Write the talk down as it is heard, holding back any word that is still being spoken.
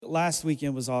last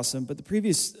weekend was awesome, but the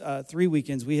previous 3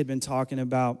 weekends we had been talking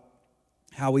about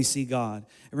how we see God.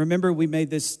 And remember, we made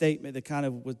this statement that kind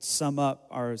of would sum up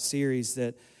our series,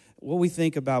 that what we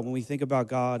think about when we think about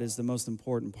God is the most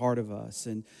important part of us.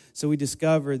 And so we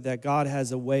discovered that God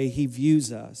has a way He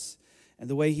views us. And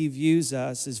the way He views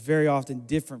us is very often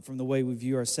different from the way we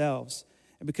view ourselves.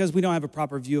 And because we don't have a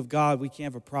proper view of God, we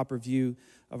can't have a proper view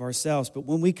of ourselves. But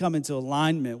when we come into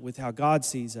alignment with how God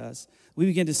sees us, we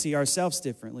begin to see ourselves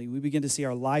differently. We begin to see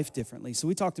our life differently. So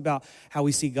we talked about how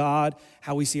we see God,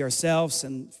 how we see ourselves,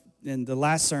 and the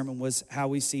last sermon was how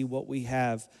we see what we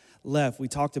have left. We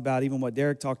talked about even what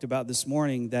Derek talked about this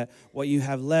morning, that what you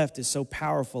have left is so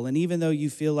powerful. And even though you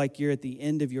feel like you're at the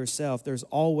end of yourself, there's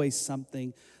always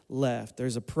something left.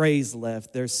 There's a praise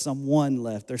left. There's someone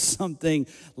left. There's something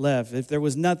left. If there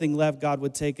was nothing left, God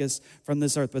would take us from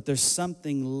this earth. But there's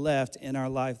something left in our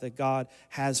life that God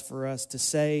has for us to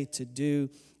say, to do,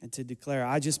 and to declare.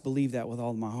 I just believe that with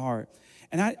all of my heart.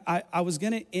 And I was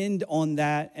going to end on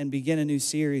that and begin a new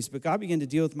series, but God began to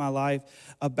deal with my life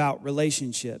about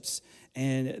relationships,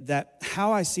 and that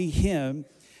how I see Him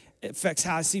affects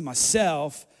how I see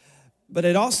myself, but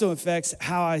it also affects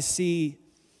how I see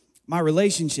my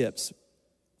relationships,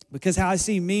 because how I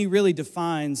see me really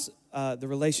defines the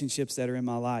relationships that are in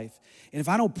my life. And if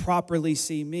I don't properly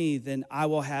see me, then I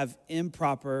will have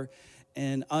improper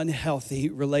and unhealthy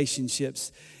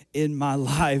relationships in my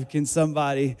life. Can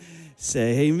somebody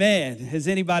say amen? Has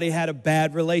anybody had a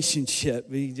bad relationship?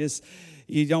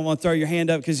 You don't want to throw your hand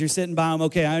up because you're sitting by them.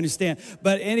 Okay, I understand.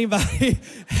 But anybody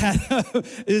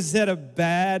has had a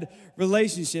bad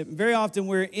relationship? Very often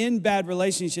we're in bad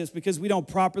relationships because we don't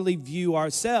properly view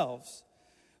ourselves.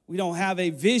 We don't have a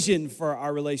vision for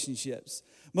our relationships.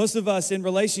 Most of us in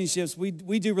relationships, we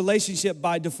do relationship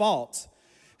by default.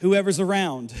 Whoever's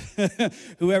around,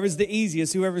 whoever's the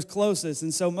easiest, whoever's closest.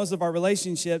 And so most of our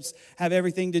relationships have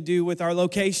everything to do with our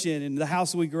location and the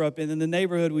house we grew up in and the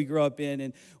neighborhood we grew up in.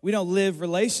 And we don't live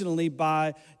relationally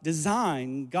by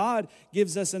design. God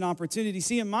gives us an opportunity.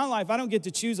 See, in my life, I don't get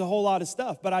to choose a whole lot of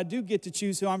stuff, but I do get to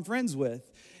choose who I'm friends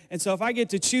with. And so if I get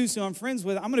to choose who I'm friends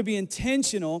with, I'm going to be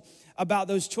intentional about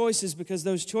those choices, because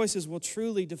those choices will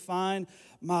truly define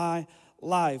my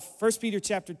life. 1 Peter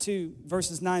chapter 2,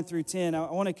 verses 9 through 10.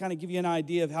 I want to kind of give you an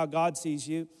idea of how God sees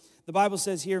you. The Bible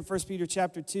says here in 1 Peter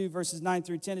chapter 2, verses 9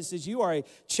 through 10, it says, "You are a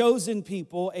chosen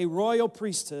people, a royal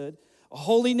priesthood, a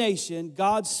holy nation,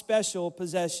 God's special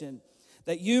possession,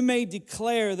 that you may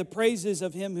declare the praises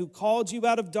of Him who called you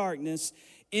out of darkness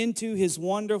into His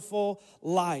wonderful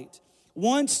light.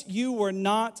 Once you were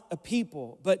not a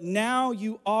people, but now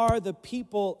you are the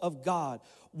people of God.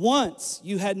 Once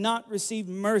you had not received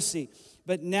mercy,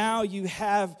 but now you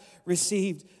have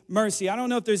received mercy." I don't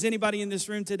know if there's anybody in this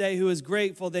room today who is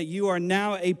grateful that you are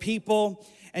now a people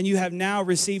and you have now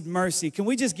received mercy. Can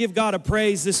we just give God a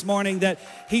praise this morning that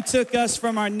He took us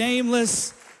from our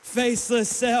nameless, faceless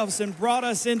selves and brought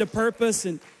us into purpose,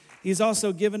 and He's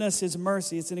also given us His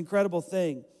mercy. It's an incredible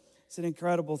thing. It's an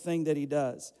incredible thing that He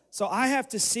does. So I have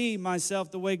to see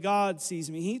myself the way God sees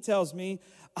me. He tells me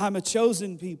I'm a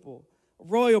chosen people, a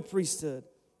royal priesthood,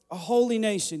 a holy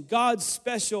nation, God's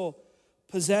special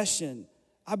possession.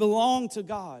 I belong to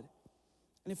God.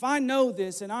 And if I know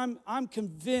this and I'm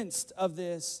convinced of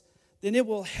this, then it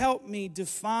will help me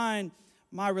define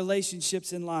my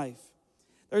relationships in life.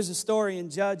 There's a story in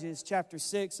Judges chapter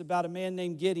 6 about a man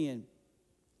named Gideon.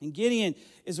 And Gideon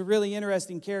is a really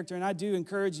interesting character, and I do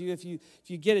encourage you, if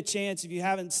you get a chance, if you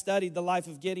haven't studied the life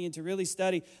of Gideon, to really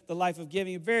study the life of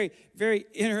Gideon. A very, very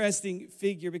interesting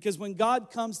figure, because when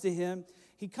God comes to him,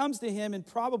 He comes to him in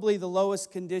probably the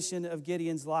lowest condition of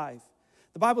Gideon's life.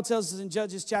 The Bible tells us in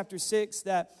Judges chapter 6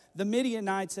 that the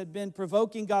Midianites had been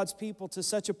provoking God's people to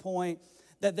such a point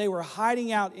that they were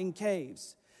hiding out in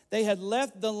caves. They had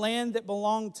left the land that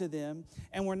belonged to them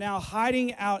and were now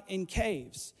hiding out in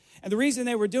caves. And the reason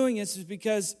they were doing this is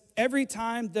because every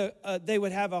time they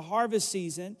would have a harvest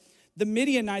season, the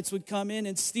Midianites would come in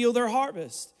and steal their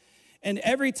harvest. And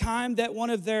every time that one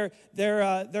of their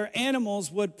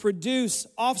animals would produce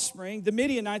offspring, the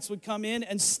Midianites would come in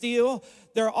and steal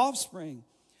their offspring.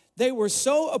 They were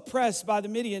so oppressed by the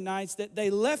Midianites that they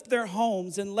left their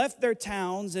homes and left their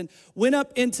towns and went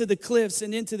up into the cliffs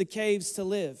and into the caves to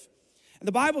live. And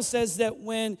the Bible says that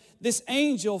when this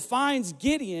angel finds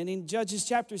Gideon in Judges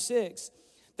chapter 6,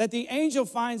 that the angel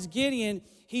finds Gideon,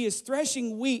 he is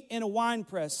threshing wheat in a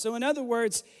winepress. So in other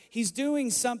words, he's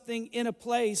doing something in a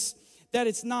place that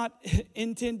it's not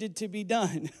intended to be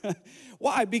done.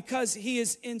 Why? Because he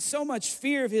is in so much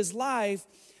fear of his life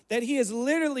that he is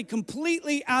literally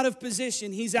completely out of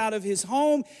position. He's out of his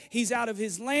home. He's out of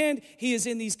his land. He is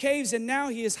in these caves, and now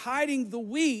he is hiding the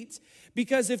wheat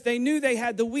because if they knew they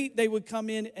had the wheat, they would come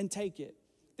in and take it.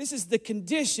 This is the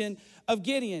condition of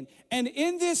Gideon. And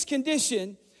in this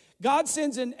condition, God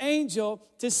sends an angel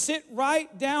to sit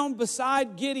right down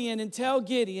beside Gideon and tell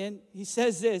Gideon, he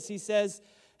says this, he says,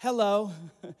 "Hello,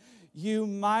 you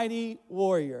mighty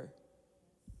warrior."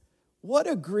 What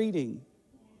a greeting.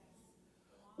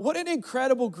 What an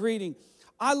incredible greeting.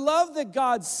 I love that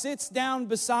God sits down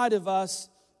beside of us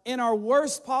in our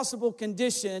worst possible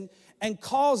condition and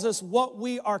calls us what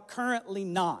we are currently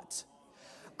not.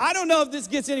 I don't know if this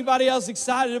gets anybody else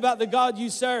excited about the God you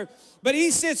serve, but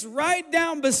he sits right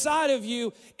down beside of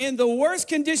you in the worst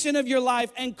condition of your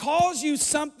life and calls you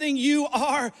something you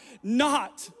are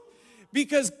not.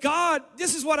 Because God,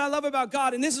 this is what I love about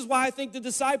God, and this is why I think the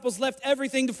disciples left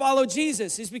everything to follow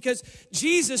Jesus, is because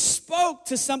Jesus spoke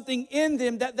to something in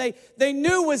them that they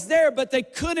knew was there, but they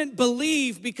couldn't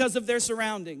believe because of their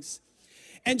surroundings.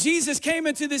 And Jesus came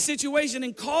into this situation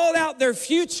and called out their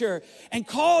future and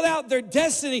called out their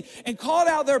destiny and called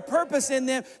out their purpose in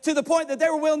them to the point that they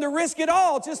were willing to risk it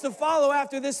all just to follow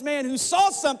after this man who saw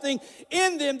something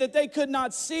in them that they could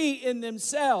not see in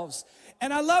themselves.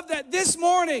 And I love that this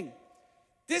morning,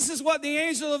 this is what the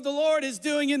angel of the Lord is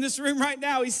doing in this room right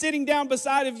now. He's sitting down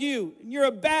beside of you, and you're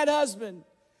a bad husband.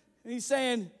 And he's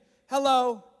saying,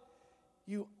 "Hello,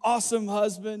 you awesome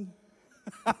husband."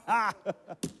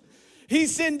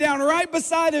 He's sitting down right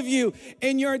beside of you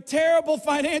in your terrible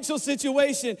financial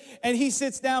situation, and he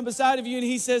sits down beside of you and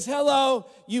he says, "Hello,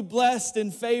 you blessed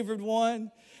and favored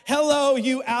one. Hello,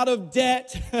 you out of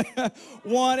debt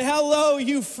one. Hello,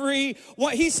 you free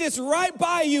one." He sits right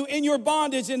by you in your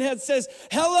bondage and says,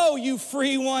 "Hello, you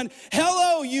free one.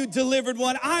 Hello, you delivered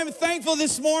one." I'm thankful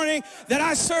this morning that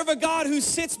I serve a God who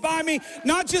sits by me,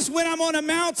 not just when I'm on a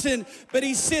mountain, but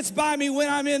he sits by me when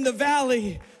I'm in the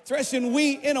valley, threshing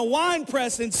wheat in a wine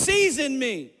press, and sees in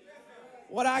me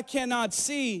what I cannot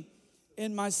see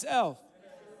in myself.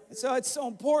 And so it's so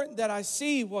important that I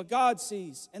see what God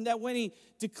sees, and that when he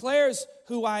declares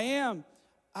who I am,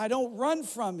 I don't run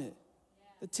from it.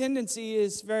 The tendency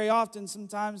is very often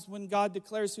sometimes when God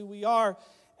declares who we are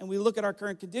and we look at our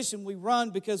current condition, we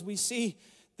run because we see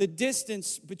the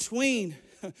distance between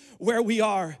where we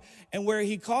are and where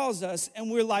he calls us,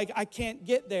 and we're like, "I can't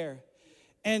get there."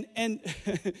 And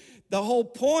the whole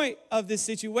point of this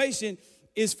situation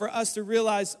is for us to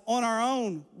realize on our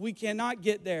own, we cannot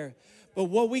get there. But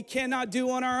what we cannot do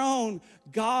on our own,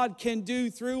 God can do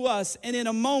through us. And in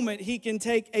a moment, he can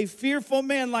take a fearful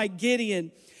man like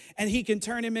Gideon and he can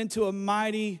turn him into a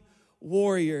mighty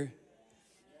warrior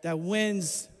that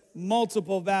wins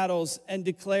multiple battles and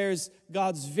declares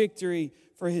God's victory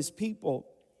for his people.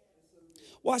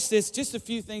 Watch this, just a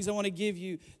few things I want to give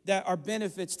you that are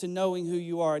benefits to knowing who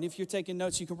you are. And if you're taking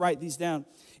notes, you can write these down.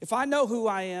 If I know who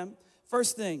I am,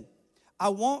 first thing, I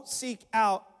won't seek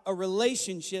out a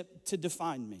relationship to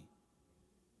define me.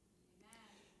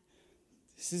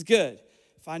 This is good.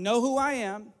 If I know who I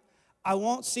am, I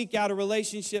won't seek out a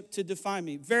relationship to define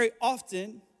me. Very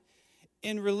often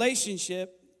in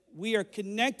relationship, we are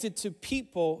connected to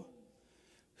people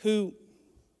who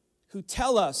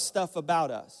tell us stuff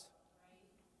about us.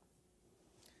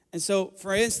 And so,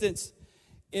 for instance,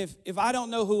 if I don't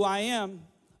know who I am,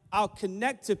 I'll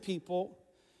connect to people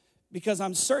because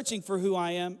I'm searching for who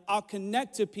I am. I'll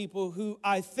connect to people who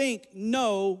I think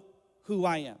know who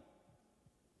I am.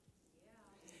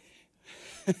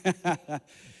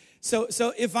 So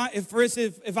if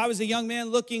I was a young man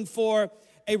looking for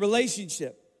a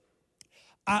relationship,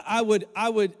 I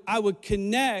would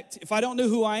connect. If I don't know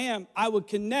who I am, I would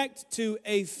connect to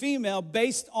a female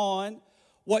based on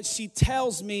what she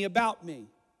tells me about me.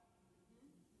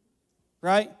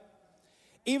 Right?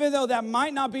 Even though that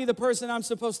might not be the person I'm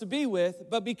supposed to be with,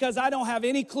 but because I don't have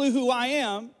any clue who I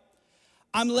am,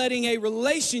 I'm letting a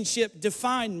relationship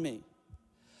define me.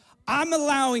 I'm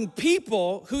allowing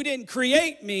people who didn't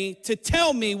create me to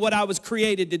tell me what I was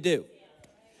created to do.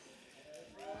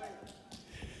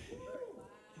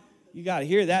 You got to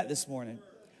hear that this morning.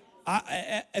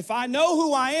 If I know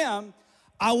who I am,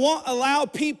 I won't allow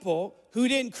people who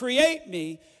didn't create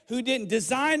me, who didn't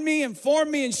design me and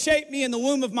form me and shape me in the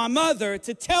womb of my mother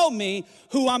to tell me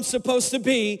who I'm supposed to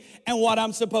be and what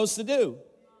I'm supposed to do.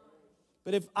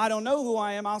 But if I don't know who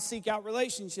I am, I'll seek out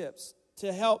relationships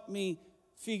to help me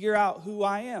figure out who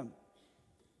I am.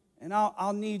 And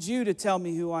I'll need you to tell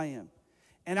me who I am.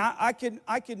 And I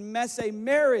could mess a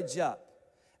marriage up,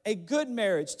 a good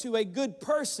marriage to a good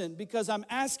person, because I'm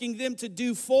asking them to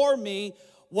do for me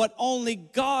what only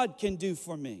God can do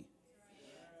for me.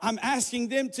 I'm asking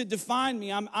them to define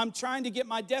me. I'm trying to get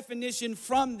my definition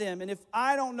from them. And if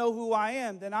I don't know who I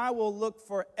am, then I will look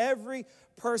for every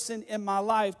person in my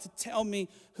life to tell me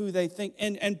who they think.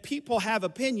 And people have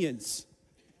opinions.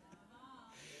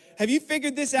 Have you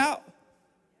figured this out?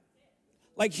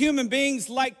 Like human beings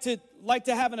like to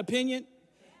have an opinion?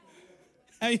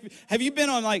 Have you been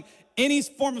on like any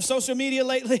form of social media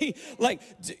lately? Like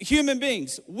human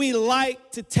beings, we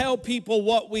like to tell people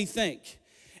what we think.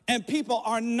 And people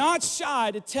are not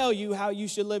shy to tell you how you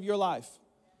should live your life,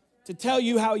 to tell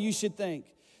you how you should think,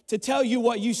 to tell you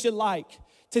what you should like,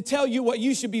 to tell you what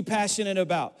you should be passionate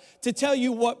about, to tell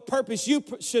you what purpose you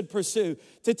should pursue,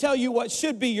 to tell you what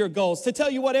should be your goals, to tell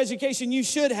you what education you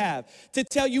should have, to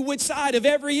tell you which side of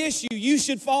every issue you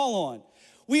should fall on.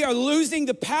 We are losing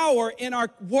the power in our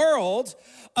world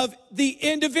of the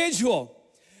individual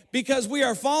because we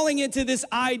are falling into this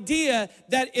idea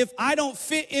that if I don't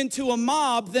fit into a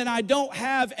mob, then I don't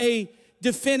have a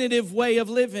definitive way of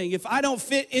living. If I don't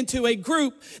fit into a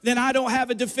group, then I don't have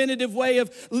a definitive way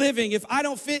of living. If I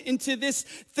don't fit into this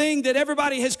thing that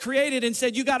everybody has created and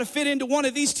said you got to fit into one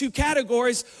of these two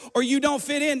categories or you don't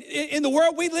fit in. In the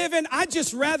world we live in, I'd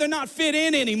just rather not fit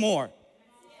in anymore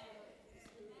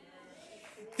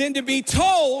than to be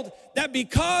told that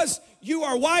because you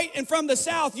are white and from the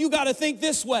South, you got to think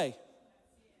this way.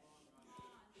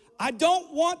 I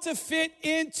don't want to fit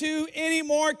into any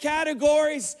more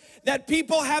categories that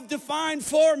people have defined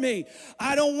for me.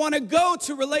 I don't want to go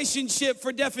to relationship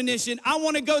for definition. I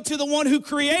want to go to the one who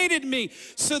created me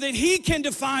so that he can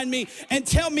define me and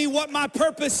tell me what my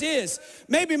purpose is.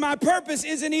 Maybe my purpose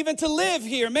isn't even to live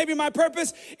here. Maybe my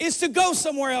purpose is to go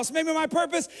somewhere else. Maybe my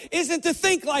purpose isn't to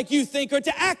think like you think or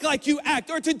to act like you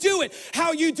act or to do it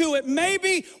how you do it.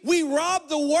 Maybe we rob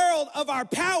the world of our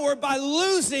power by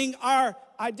losing our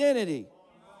identity.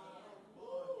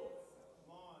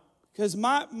 Because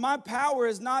my power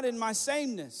is not in my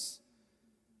sameness.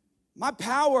 My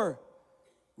power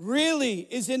really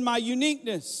is in my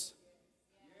uniqueness.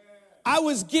 I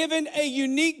was given a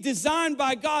unique design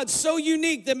by God, so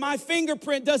unique that my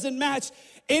fingerprint doesn't match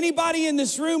anybody in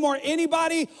this room or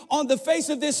anybody on the face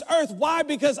of this earth. Why?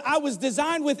 Because I was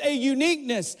designed with a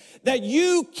uniqueness that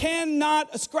you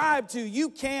cannot ascribe to. You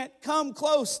can't come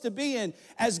close to being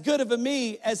as good of a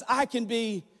me as I can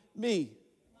be me.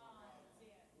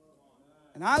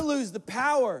 And I lose the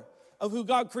power of who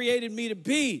God created me to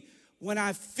be when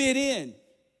I fit in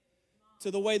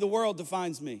to the way the world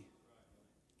defines me.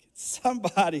 Can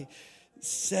somebody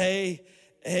say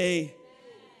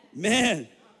amen?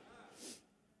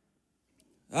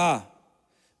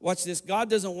 Watch this. God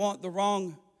doesn't want the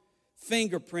wrong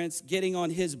fingerprints getting on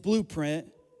his blueprint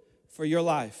for your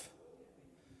life.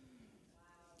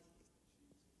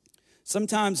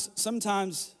 Sometimes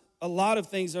a lot of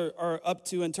things are up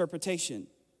to interpretation.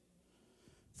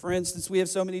 For instance, we have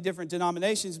so many different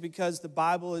denominations because the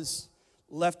Bible is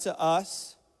left to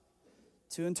us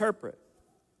to interpret.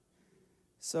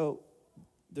 So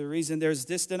the reason there's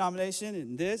this denomination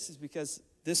and this is because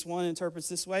this one interprets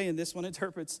this way and this one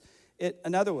interprets it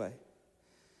another way.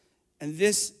 And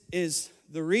this is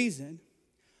the reason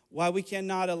why we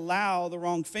cannot allow the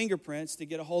wrong fingerprints to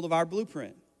get a hold of our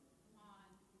blueprint.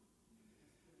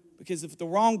 Because if the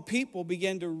wrong people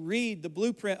begin to read the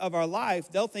blueprint of our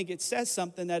life, they'll think it says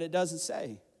something that it doesn't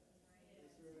say.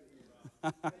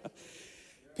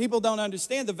 People don't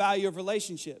understand the value of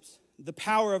relationships, the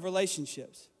power of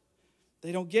relationships.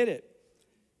 They don't get it.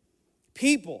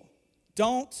 People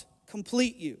don't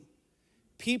complete you.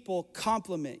 People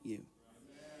complement you.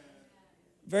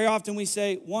 Very often we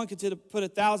say, one could put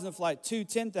 1,000 to flight, two,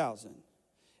 10,000.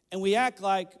 And we act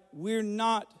like we're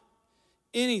not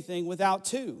anything without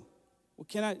two.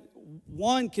 Well,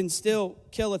 one can still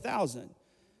kill 1,000.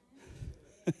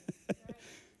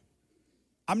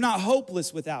 I'm not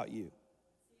hopeless without you.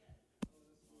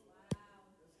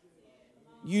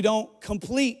 You don't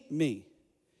complete me.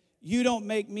 You don't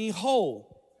make me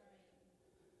whole.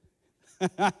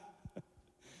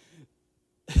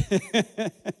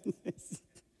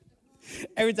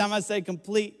 Every time I say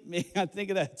complete me, I think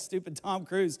of that stupid Tom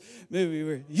Cruise movie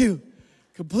where you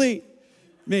complete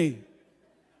me.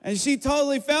 And she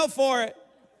totally fell for it.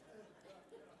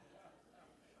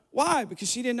 Why? Because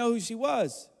she didn't know who she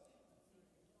was.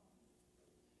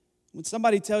 When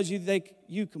somebody tells you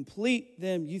you complete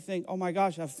them, you think, oh my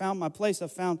gosh, I found my place, I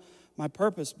found my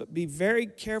purpose. But be very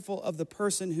careful of the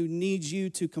person who needs you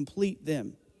to complete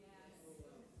them.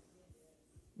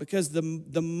 Because the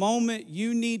moment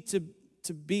you need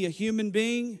to be a human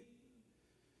being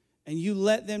and you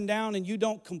let them down and you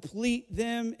don't complete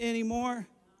them anymore,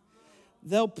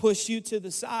 they'll push you to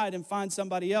the side and find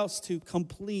somebody else to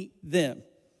complete them.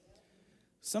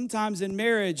 Sometimes in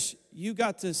marriage, you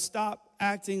got to stop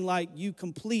acting like you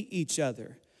complete each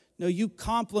other. No, you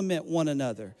complement one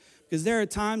another. Because there are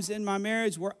times in my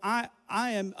marriage where I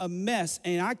am a mess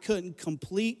and I couldn't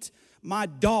complete my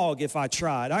dog if I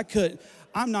tried.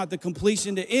 I'm not the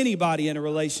completion to anybody in a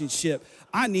relationship.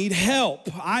 I need help.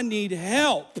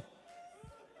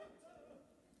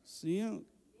 So,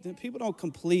 people don't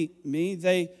complete me.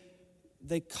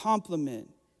 They complement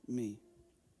me.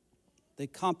 They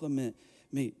complement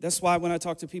me. That's why when I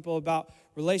talk to people about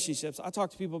relationships, I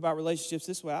talk to people about relationships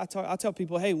this way. I tell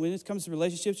people, hey, when it comes to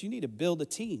relationships, you need to build a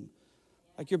team.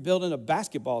 Like you're building a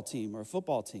basketball team or a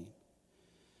football team.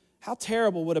 How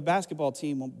terrible would a basketball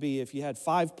team be if you had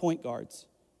 5 point guards?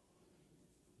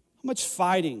 How much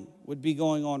fighting would be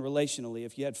going on relationally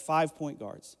if you had 5 point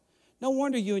guards? No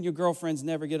wonder you and your girlfriends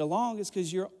never get along. It's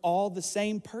because you're all the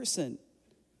same person.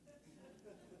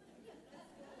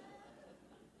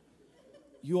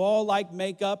 You all like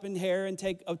makeup and hair and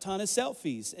take a ton of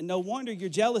selfies. And no wonder you're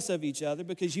jealous of each other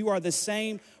because you are the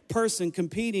same person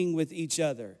competing with each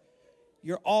other.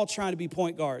 You're all trying to be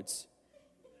point guards.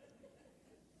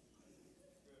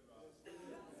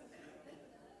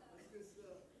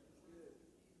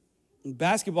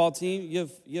 Basketball team,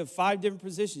 you have 5 different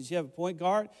positions. You have a point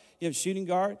guard, you have a shooting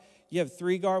guard, you have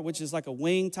 3 guard, which is like a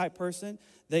wing type person.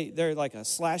 They're like a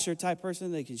slasher type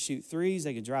person. They can shoot threes,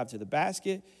 they can drive to the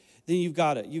basket. Then you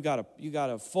got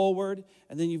a forward,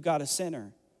 and then you've got a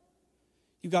center.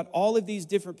 You've got all of these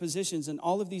different positions and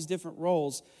all of these different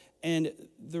roles. And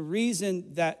the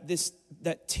reason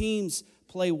that teams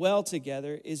play well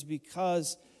together is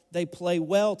because they play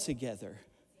well together.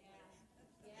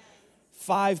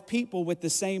 5 people with the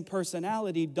same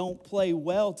personality don't play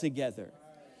well together.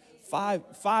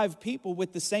 Five people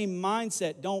with the same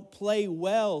mindset don't play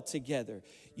well together.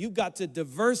 You've got to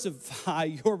diversify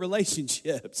your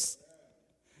relationships.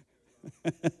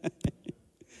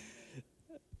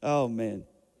 Oh, man.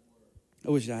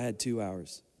 I wish I had 2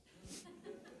 hours.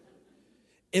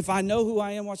 If I know who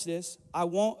I am, watch this, I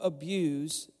won't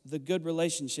abuse the good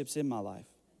relationships in my life.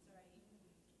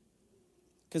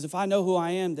 Because if I know who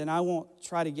I am, then I won't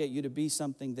try to get you to be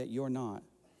something that you're not.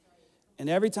 And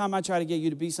every time I try to get you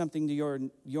to be something that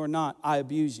you're not, I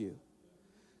abuse you.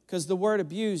 Because the word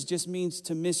abuse just means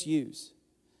to misuse.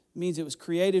 It means it was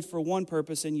created for one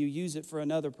purpose and you use it for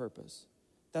another purpose.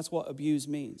 That's what abuse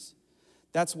means.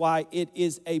 That's why it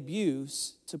is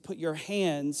abuse to put your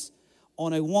hands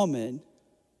on a woman,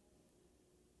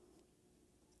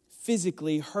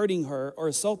 physically hurting her or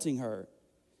assaulting her,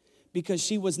 because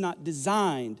she was not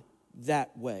designed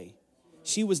that way.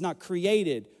 She was not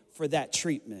created for that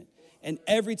treatment. And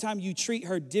every time you treat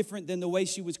her different than the way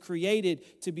she was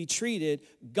created to be treated,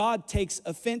 God takes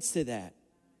offense to that.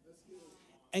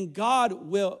 And God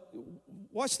will,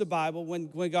 watch the Bible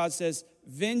when God says,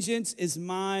 vengeance is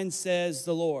mine, says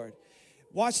the Lord.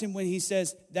 Watch him when he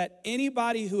says that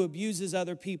anybody who abuses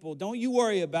other people, don't you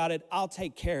worry about it, I'll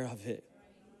take care of it.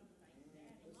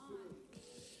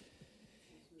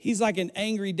 He's like an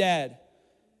angry dad.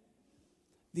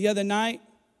 The other night,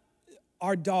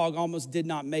 our dog almost did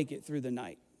not make it through the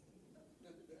night.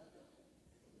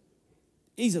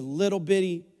 He's a little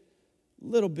bitty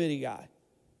guy.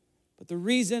 But the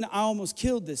reason I almost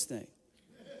killed this thing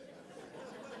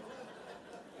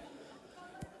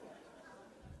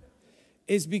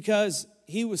is because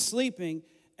he was sleeping,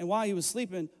 and while he was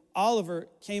sleeping, Oliver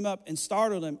came up and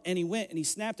startled him, and he went and he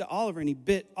snapped at Oliver and he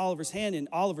bit Oliver's hand, and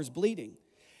Oliver's bleeding.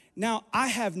 Now, I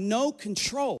have no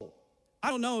control. I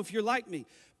don't know if you're like me,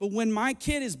 but when my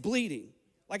kid is bleeding,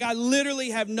 like I literally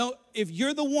have if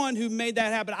you're the one who made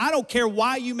that happen, I don't care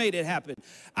why you made it happen.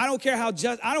 I don't care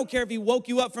I don't care if he woke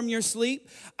you up from your sleep.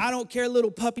 I don't care, little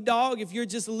puppy dog, if you're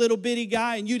just a little bitty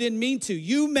guy and you didn't mean to.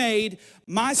 You made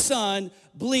my son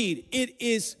bleed. It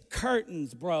is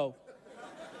curtains, bro.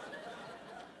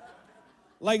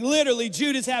 Like literally,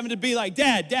 Judah's having to be like,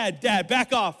 Dad,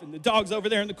 back off. And the dog's over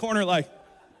there in the corner like,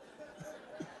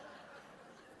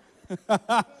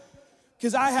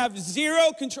 because I have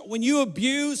zero control. When you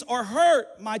abuse or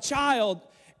hurt my child,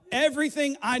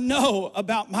 everything I know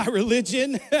about my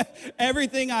religion,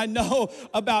 everything I know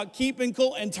about keeping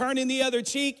cool and turning the other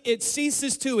cheek, it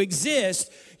ceases to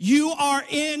exist. You are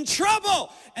in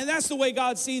trouble. And that's the way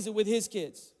God sees it with his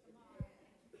kids.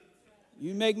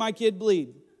 You make my kid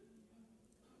bleed,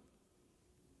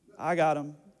 I got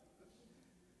him.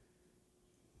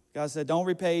 God said, don't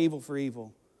repay evil for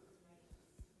evil.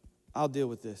 I'll deal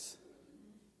with this.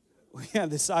 We have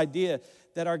this idea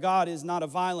that our God is not a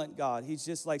violent God. He's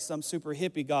just like some super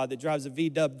hippie God that drives a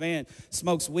V-dub van,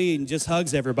 smokes weed, and just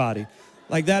hugs everybody.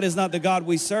 Like that is not the God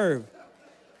we serve.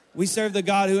 We serve the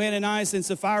God who Ananias and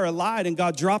Sapphira lied, and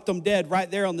God dropped them dead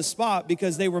right there on the spot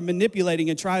because they were manipulating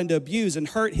and trying to abuse and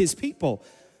hurt his people.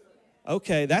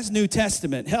 Okay, that's New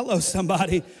Testament. Hello,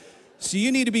 somebody. So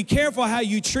you need to be careful how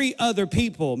you treat other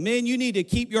people. Men, you need to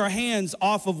keep your hands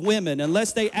off of women.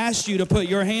 Unless they ask you to put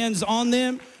your hands on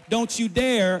them, don't you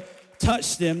dare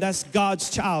touch them. That's God's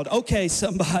child. Okay,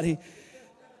 somebody.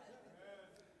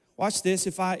 Watch this.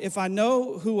 If I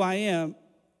know who I am,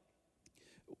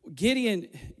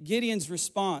 Gideon's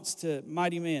response to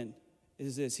mighty men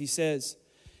is this. He says,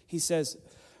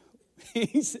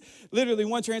 he's literally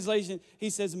one translation,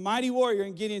 he says, mighty warrior,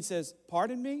 and Gideon says,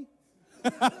 pardon me?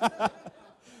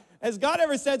 Has God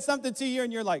ever said something to you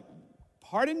and you're like,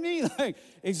 pardon me? Like,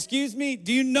 excuse me?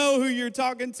 Do you know who you're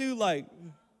talking to? Like,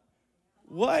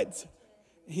 what?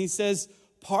 He says,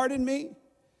 pardon me?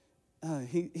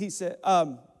 He said,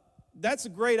 that's a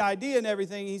great idea and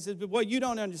everything. He says, but what you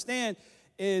don't understand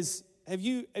is, have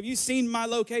you seen my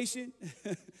location?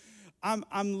 I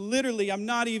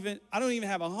don't even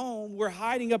have a home. We're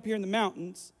hiding up here in the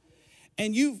mountains.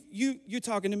 And you're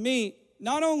talking to me.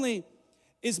 Not only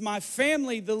is my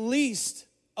family the least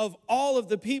of all of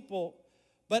the people,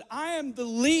 but I am the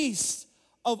least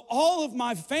of all of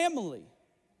my family.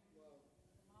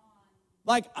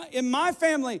 Like, in my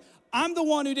family, I'm the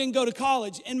one who didn't go to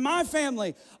college. In my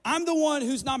family, I'm the one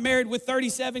who's not married with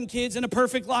 37 kids and a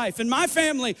perfect life. In my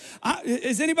family,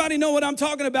 does anybody know what I'm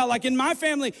talking about? Like, in my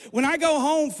family, when I go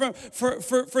home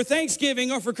for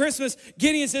Thanksgiving or for Christmas,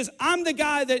 Gideon says, I'm the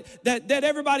guy that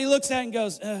everybody looks at and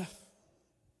goes,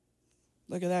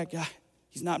 look at that guy.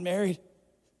 He's not married.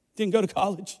 Didn't go to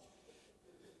college.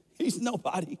 He's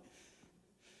nobody.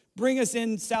 Bring us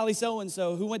in Sally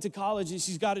so-and-so who went to college and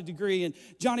she's got a degree, and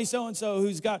Johnny so-and-so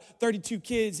who's got 32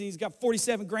 kids and he's got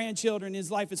 47 grandchildren.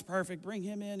 His life is perfect. Bring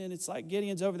him in, and it's like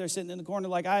Gideon's over there sitting in the corner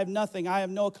like, I have nothing. I have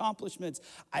no accomplishments.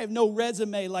 I have no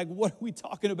resume. Like, what are we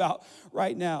talking about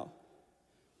right now?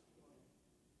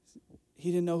 He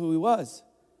didn't know who he was.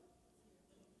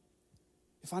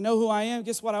 If I know who I am,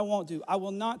 guess what I won't do? I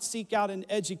will not seek out an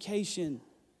education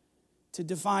to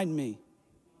define me.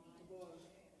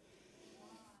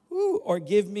 Or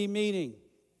give me meaning.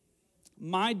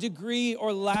 My degree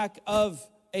or lack of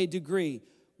a degree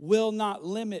will not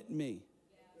limit me.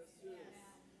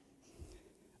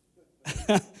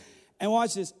 And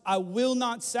watch this. I will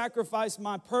not sacrifice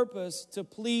my purpose to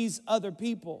please other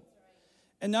people.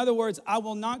 In other words, I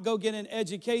will not go get an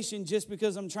education just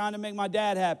because I'm trying to make my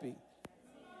dad happy.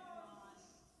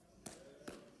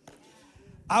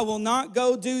 I will not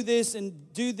go do this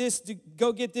and do this,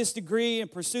 go get this degree and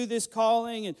pursue this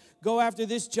calling and go after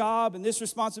this job and this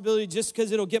responsibility just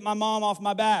because it'll get my mom off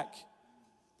my back.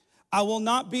 I will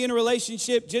not be in a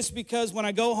relationship just because when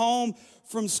I go home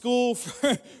from school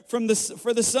for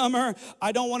the summer,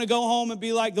 I don't want to go home and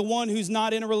be like the one who's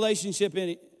not in a relationship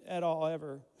at all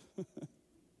ever.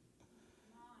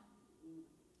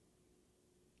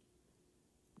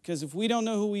 Because if we don't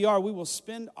know who we are, we will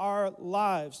spend our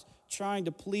lives trying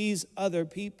to please other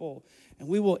people. And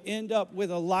we will end up with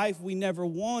a life we never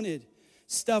wanted,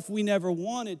 stuff we never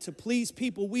wanted, to please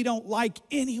people we don't like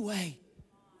anyway.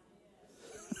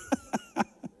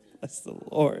 Bless the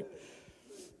Lord.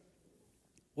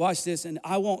 Watch this, and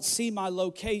I won't see my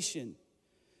location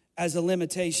as a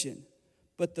limitation,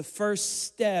 but the first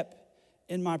step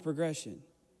in my progression.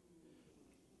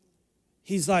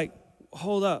 He's like,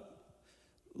 hold up.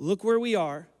 Look where we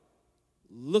are.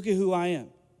 Look at who I am.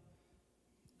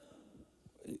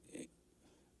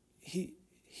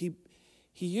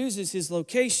 He uses his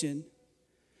location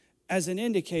as an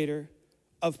indicator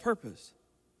of purpose.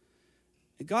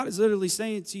 And God is literally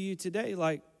saying to you today,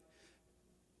 like,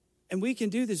 and we can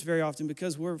do this very often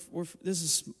because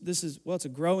this is it's a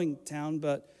growing town,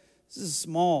 but this is a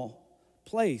small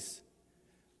place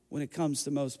when it comes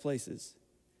to most places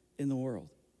in the world.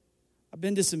 I've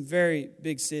been to some very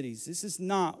big cities. This is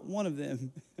not one of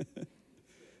them.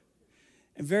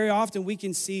 And very often we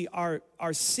can see our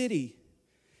city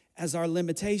as our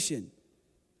limitation,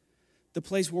 the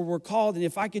place where we're called. And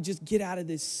if I could just get out of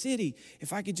this city,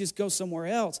 if I could just go somewhere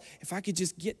else, if I could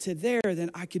just get to there,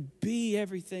 then I could be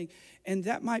everything. And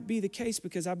that might be the case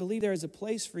because I believe there is a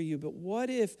place for you. But what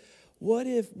if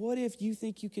you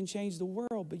think you can change the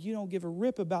world, but you don't give a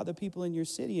rip about the people in your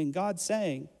city? And God's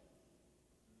saying,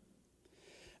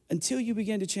 until you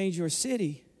begin to change your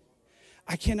city,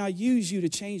 I cannot use you to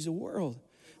change the world.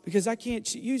 Because I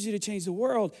can't use you to change the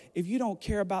world if you don't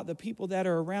care about the people that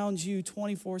are around you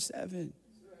 24/7.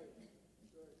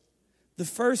 The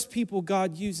first people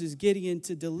God uses Gideon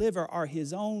to deliver are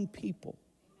his own people.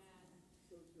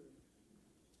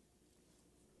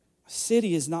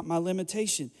 City is not my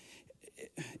limitation.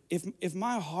 if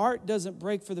my heart doesn't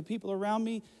break for the people around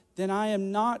me, then I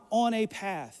am not on a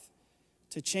path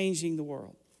to changing the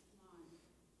world.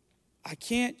 I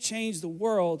can't change the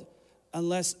world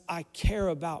unless I care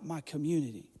about my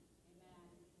community.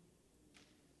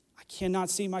 I cannot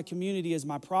see my community as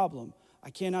my problem. I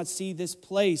cannot see this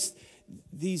place,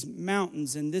 these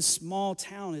mountains, and this small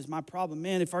town as my problem.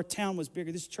 Man, if our town was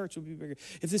bigger, this church would be bigger.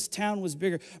 If this town was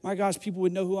bigger, my gosh, people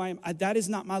would know who I am. That is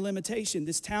not my limitation.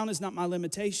 This town is not my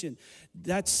limitation.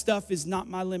 That stuff is not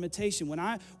my limitation. When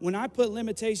I put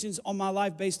limitations on my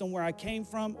life based on where I came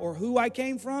from or who I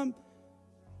came from,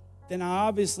 then I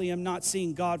obviously am not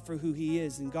seeing God for who he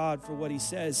is and God for what he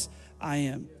says I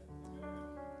am.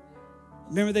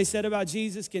 Remember they said about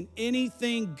Jesus, can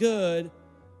anything good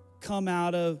come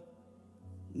out of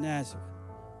Nazareth?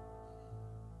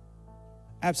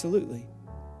 Absolutely.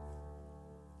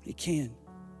 It can.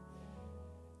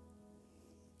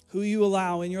 Who you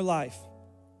allow in your life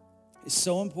is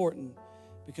so important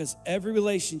because every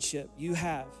relationship you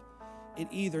have, it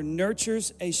either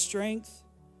nurtures a strength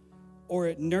or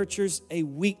it nurtures a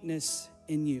weakness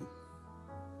in you.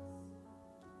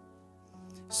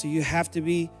 So you have to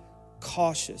be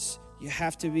cautious. You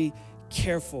have to be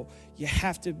careful. You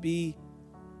have to be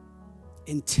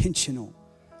intentional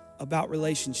about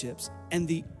relationships. And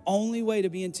the only way to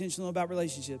be intentional about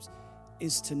relationships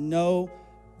is to know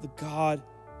the God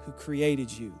who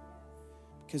created you.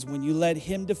 Because when you let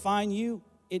him define you,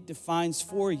 it defines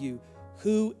for you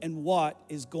who and what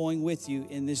is going with you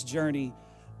in this journey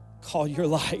called your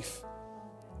life.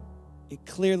 It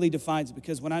clearly defines it,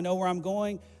 because when I know where I'm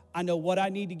going, I know what I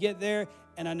need to get there,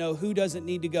 and I know who doesn't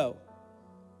need to go.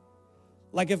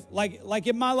 Like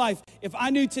in my life, if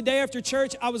I knew today after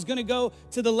church I was going to go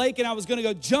to the lake and I was going to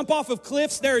go jump off of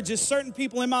cliffs, there are just certain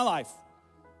people in my life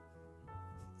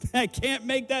that can't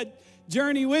make that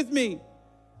journey with me.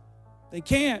 They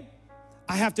can't.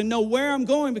 I have to know where I'm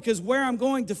going, because where I'm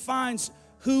going defines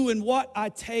who and what I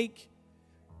take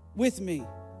with me.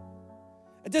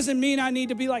 It doesn't mean I need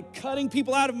to be like cutting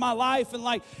people out of my life and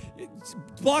like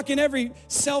blocking every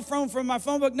cell phone from my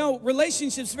phone book. No,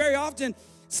 relationships very often,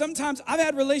 sometimes I've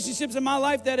had relationships in my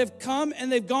life that have come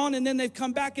and they've gone and then they've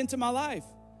come back into my life.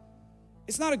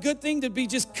 It's not a good thing to be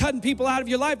just cutting people out of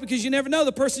your life, because you never know,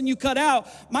 the person you cut out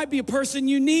might be a person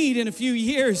you need in a few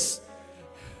years.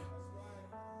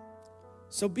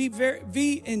 So be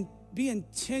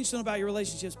intentional about your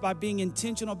relationships by being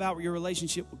intentional about your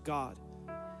relationship with God.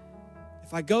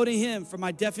 If I go to him for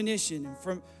my definition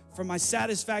and for my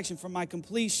satisfaction, for my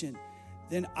completion,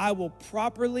 then I will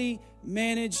properly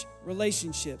manage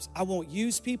relationships. I won't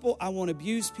use people, I won't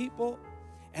abuse people,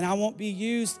 and I won't be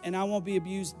used and I won't be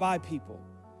abused by people,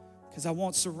 because I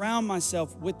won't surround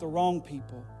myself with the wrong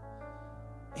people.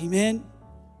 Amen?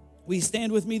 Will you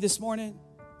stand with me this morning?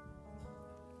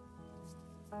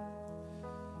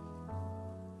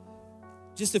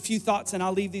 Just a few thoughts and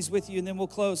I'll leave these with you and then we'll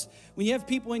close. When you have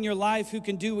people in your life who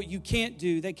can do what you can't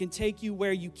do, they can take you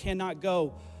where you cannot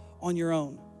go on your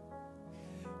own.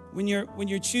 When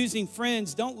you're choosing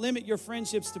friends, don't limit your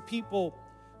friendships to people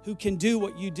who can do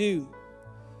what you do.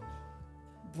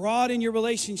 Broaden your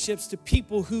relationships to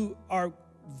people who are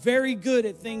very good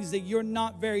at things that you're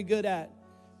not very good at.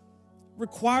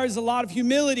 Requires a lot of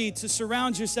humility to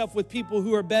surround yourself with people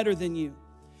who are better than you.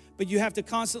 But you have to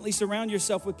constantly surround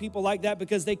yourself with people like that,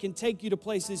 because they can take you to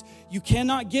places you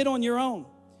cannot get on your own.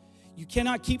 You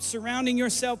cannot keep surrounding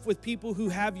yourself with people who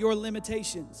have your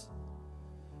limitations.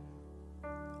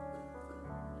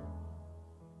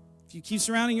 If you keep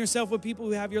surrounding yourself with people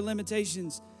who have your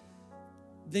limitations,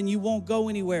 then you won't go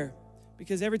anywhere.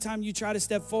 Because every time you try to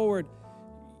step forward,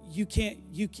 you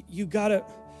gotta,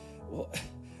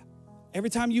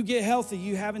 every time you get healthy,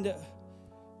 you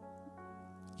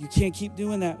can't keep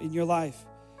doing that in your life.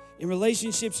 In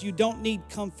relationships, you don't need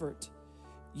comfort.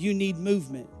 You need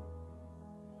movement.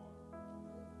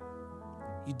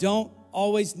 You don't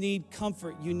always need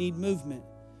comfort. You need movement.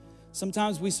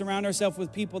 Sometimes we surround ourselves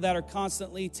with people that are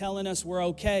constantly telling us we're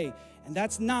okay. And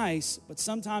that's nice, but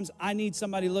sometimes I need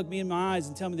somebody to look me in my eyes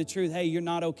and tell me the truth. Hey, you're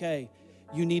not okay.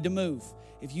 You need to move.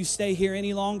 If you stay here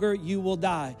any longer, you will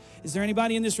die. Is there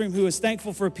anybody in this room who is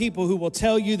thankful for people who will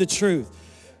tell you the truth?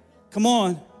 Come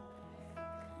on.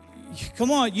 Come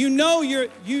on. You know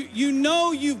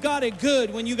you've got it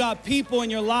good when you got people in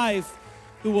your life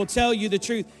who will tell you the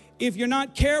truth. If you're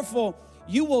not careful,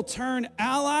 you will turn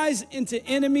allies into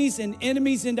enemies and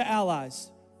enemies into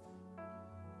allies.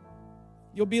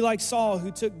 You'll be like Saul, who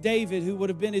took David, who would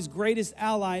have been his greatest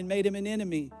ally, and made him an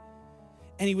enemy.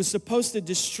 And he was supposed to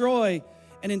destroy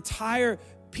an entire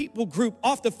people group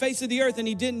off the face of the earth, and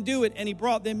he didn't do it, and he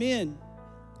brought them in,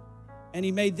 and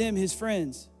he made them his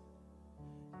friends.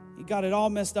 He got it all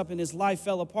messed up and his life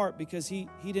fell apart because he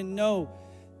didn't know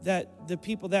that the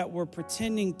people that were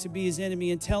pretending to be his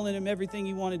enemy and telling him everything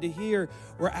he wanted to hear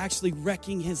were actually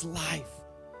wrecking his life.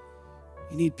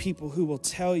 You need people who will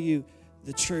tell you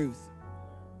the truth.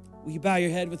 Will you bow your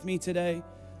head with me today?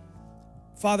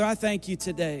 Father, I thank you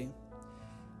today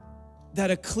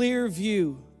that a clear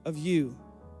view of you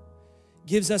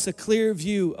gives us a clear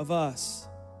view of us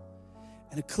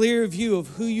and a clear view of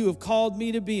who you have called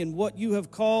me to be and what you have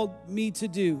called me to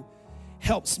do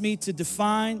helps me to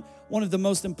define one of the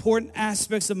most important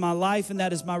aspects of my life, and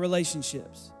that is my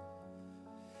relationships.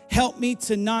 Help me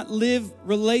to not live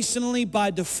relationally by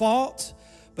default,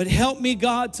 but help me,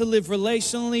 God, to live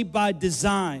relationally by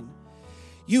design.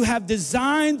 You have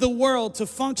designed the world to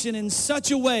function in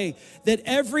such a way that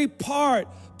every part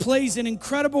plays an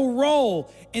incredible role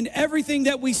in everything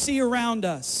that we see around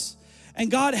us.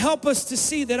 And God, help us to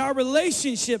see that our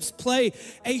relationships play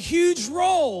a huge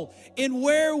role in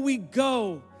where we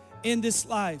go in this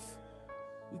life.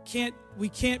 We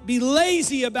can't be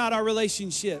lazy about our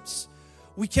relationships.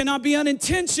 We cannot be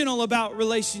unintentional about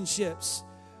relationships.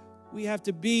 We have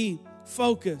to be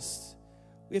focused.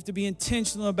 We have to be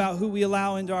intentional about who we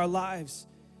allow into our lives.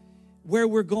 Where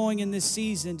we're going in this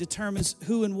season determines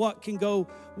who and what can go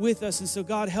with us. And so,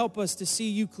 God, help us to see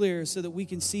you clear so that we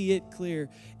can see it clear.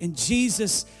 In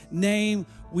Jesus' name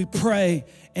we pray.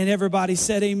 And everybody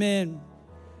said amen.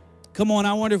 Come on,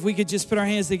 I wonder if we could just put our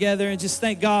hands together and just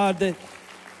thank God that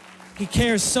He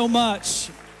cares so much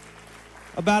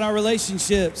about our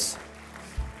relationships.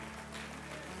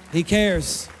 He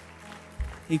cares.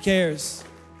 He cares.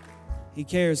 He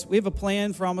cares. We have a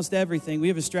plan for almost everything. We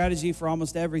have a strategy for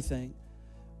almost everything.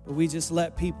 But we just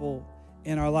let people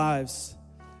in our lives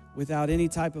without any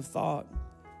type of thought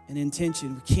and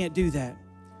intention. We can't do that.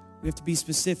 We have to be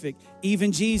specific.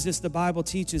 Even Jesus, the Bible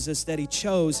teaches us that He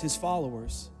chose His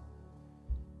followers.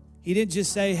 He didn't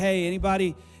just say, hey,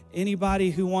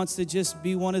 anybody who wants to just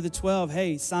be one of the 12,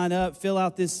 hey, sign up, fill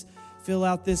out this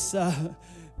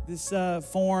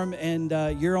form, and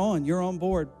you're on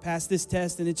board. Pass this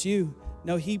test, and it's you.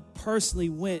 No, He personally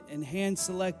went and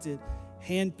hand-selected,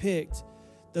 hand-picked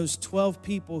those 12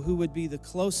 people who would be the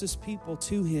closest people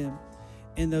to Him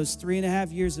in those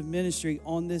 3.5 years of ministry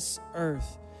on this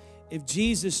earth. If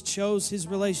Jesus chose His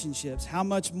relationships, how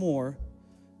much more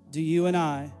do you and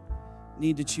I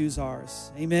need to choose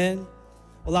ours? Amen.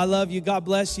 Well, I love you. God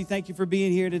bless you. Thank you for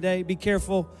being here today. Be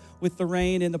careful with the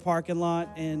rain in the parking lot,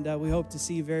 and we hope to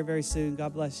see you very, very soon.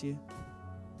 God bless you.